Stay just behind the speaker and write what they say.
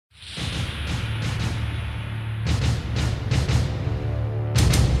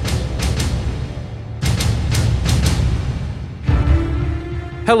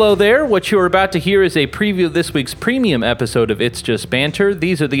Hello there. What you're about to hear is a preview of this week's premium episode of It's Just Banter.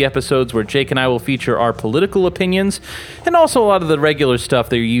 These are the episodes where Jake and I will feature our political opinions and also a lot of the regular stuff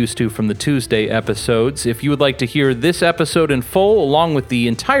that you're used to from the Tuesday episodes. If you would like to hear this episode in full, along with the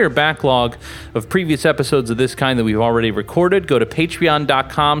entire backlog of previous episodes of this kind that we've already recorded, go to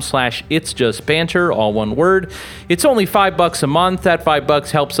patreon.com/itsjustbanter, all one word. It's only $5 a month. That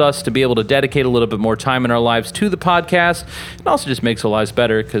 $5 helps us to be able to dedicate a little bit more time in our lives to the podcast. It also just makes our lives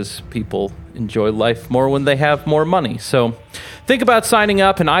better because people enjoy life more when they have more money. So think about signing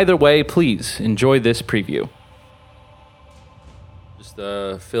up, and either way, please enjoy this preview. Just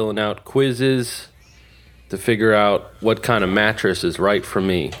filling out quizzes to figure out what kind of mattress is right for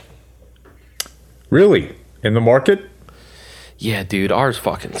me. Really? In the market? Yeah, dude, ours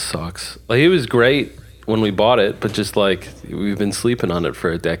fucking sucks. Like, it was great when we bought it, but just like we've been sleeping on it for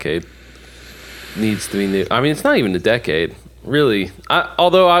a decade. Needs to be new. I mean, it's not even a decade. Really,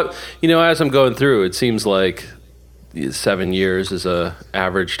 although as I'm going through, it seems like 7 years is a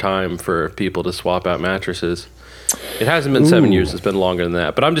average time for people to swap out mattresses. It hasn't been 7 years; it's been longer than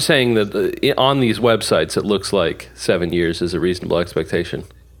that. But I'm just saying that on these websites, it looks like 7 years is a reasonable expectation.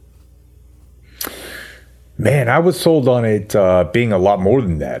 Man, I was sold on it being a lot more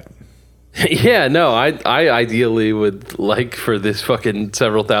than that. Yeah, no, I ideally would like for this fucking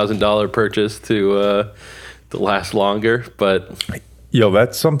several $1,000 purchase to last longer, but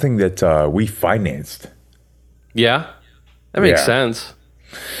that's something that we financed. Yeah, that makes sense.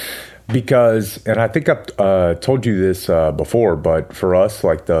 Because, and I think I've told you this before, but for us,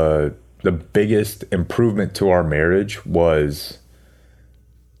 like the biggest improvement to our marriage was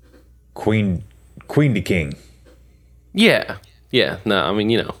queen to king. Yeah. No, I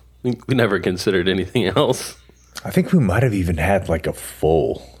mean, we never considered anything else. I think we might have even had like a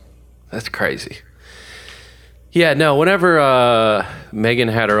full. That's crazy. Yeah, no, whenever Megan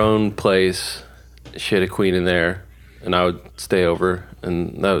had her own place, she had a queen in there, and I would stay over,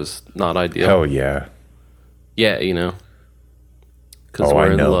 and that was not ideal. Hell yeah. Yeah, because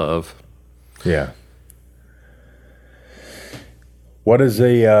we're in love. Yeah. What does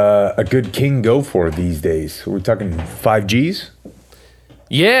a good king go for these days? Are we talking 5Gs?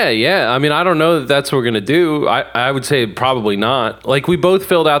 Yeah. I mean, I don't know that that's what we're going to do. I would say probably not. Like, we both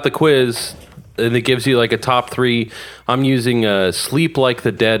filled out the quiz, and it gives you like a top 3. I'm using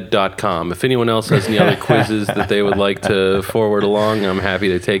sleeplikethedead.com. If anyone else has any other quizzes that they would like to forward along, I'm happy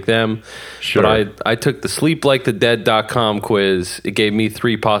to take them. Sure. But I took the sleeplikethedead.com quiz. It gave me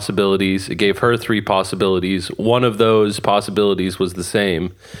 3 possibilities. It gave her 3 possibilities. One of those possibilities was the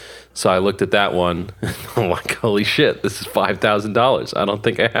same. So I looked at that one. I'm like, holy shit, this is $5,000. I don't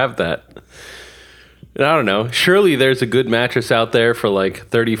think I have that. And I don't know. Surely there's a good mattress out there for like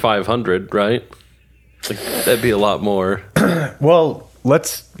 $3,500, right? Like, that'd be a lot more. Well,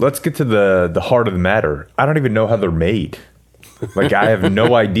 let's get to the heart of the matter. I don't even know how they're made. Like, I have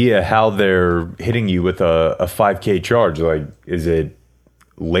no idea how they're hitting you with a $5K charge. Like, is it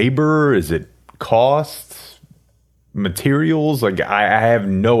labor? Is it costs? Materials? Like, I have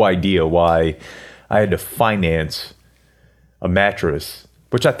no idea why I had to finance a mattress,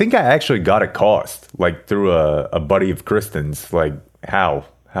 which I think I actually got at cost, like through a buddy of Kristen's. Like, how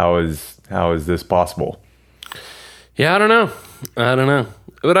is this possible? Yeah, I don't know.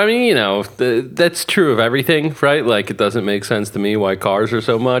 But I mean, that's true of everything, right? Like, it doesn't make sense to me why cars are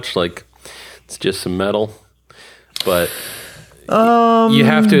so much. Like, it's just some metal. But you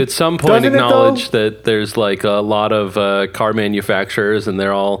have to at some point acknowledge that there's like a lot of car manufacturers, and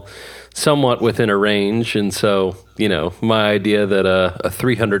they're all somewhat within a range. And so, my idea that a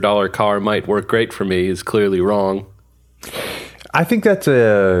 $300 car might work great for me is clearly wrong. I think that's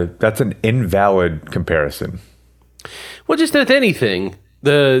an invalid comparison. Well, just with anything,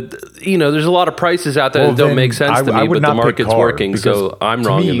 there's a lot of prices out there that don't make sense to me, but the market's working, so I'm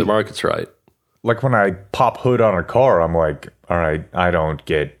wrong and the market's right. Like, when I pop hood on a car, I'm like, all right, I don't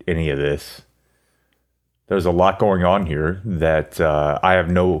get any of this. There's a lot going on here that I have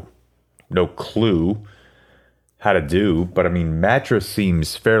no clue how to do. But I mean, mattress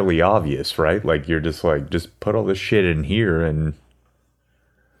seems fairly obvious, right? Like, you're just put all this shit in here and.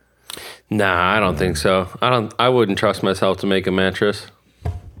 Nah, I don't think so. I wouldn't trust myself to make a mattress.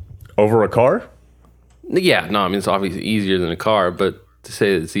 Over a car? Yeah, no, I mean, it's obviously easier than a car, but to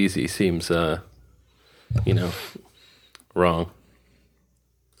say that it's easy seems, wrong.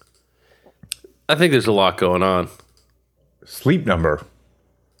 I think there's a lot going on. Sleep Number.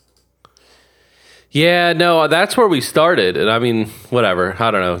 Yeah, no, that's where we started. And I mean, whatever.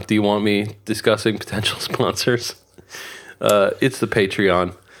 I don't know. Do you want me discussing potential sponsors? It's the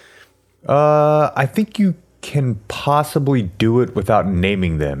Patreon. I think you can possibly do it without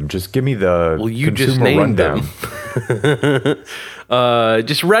naming them? Just give me the you consumer just named rundown. them.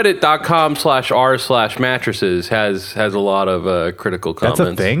 Just reddit.com/r/mattresses has a lot of critical comments.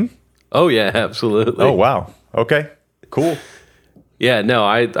 That's a thing? Oh yeah, absolutely. Oh wow. Okay. Cool. Yeah, no,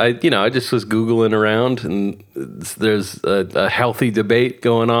 I just was Googling around, and there's a healthy debate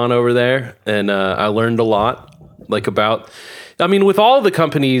going on over there, and I learned a lot, with all the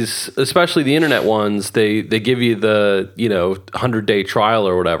companies, especially the internet ones, they give you the 100-day trial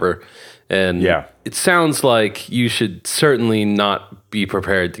or whatever, and it sounds like you should certainly not be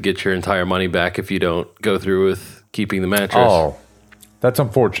prepared to get your entire money back if you don't go through with keeping the mattress. Oh, that's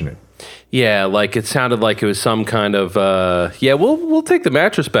unfortunate. Yeah, like it sounded like it was some kind of we'll take the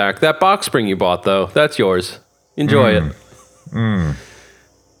mattress back. That box spring you bought though, that's yours. Enjoy it.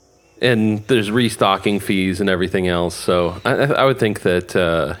 And there's restocking fees and everything else. So I would think that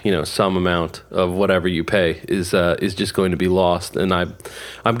some amount of whatever you pay is just going to be lost. And I'm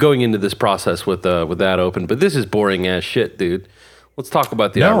going into this process with that open. But this is boring as shit, dude. Let's talk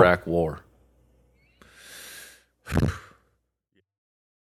about the Iraq War.